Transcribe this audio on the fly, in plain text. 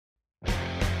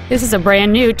This is a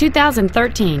brand new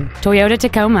 2013 Toyota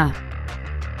Tacoma.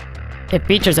 It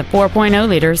features a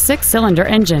 4.0-liter six-cylinder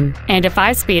engine and a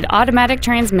 5-speed automatic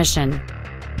transmission.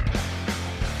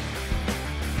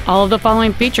 All of the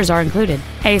following features are included: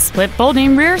 a split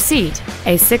folding rear seat,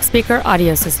 a 6-speaker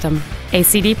audio system, a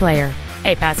CD player,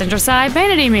 a passenger side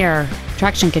vanity mirror,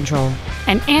 traction control,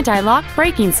 an anti-lock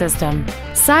braking system,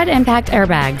 side impact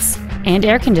airbags, and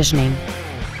air conditioning.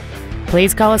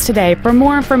 Please call us today for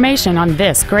more information on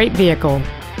this great vehicle.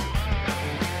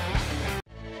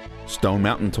 Stone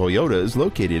Mountain Toyota is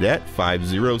located at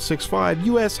 5065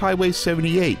 US Highway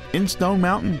 78 in Stone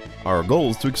Mountain. Our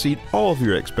goal is to exceed all of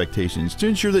your expectations to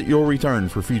ensure that you'll return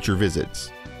for future visits.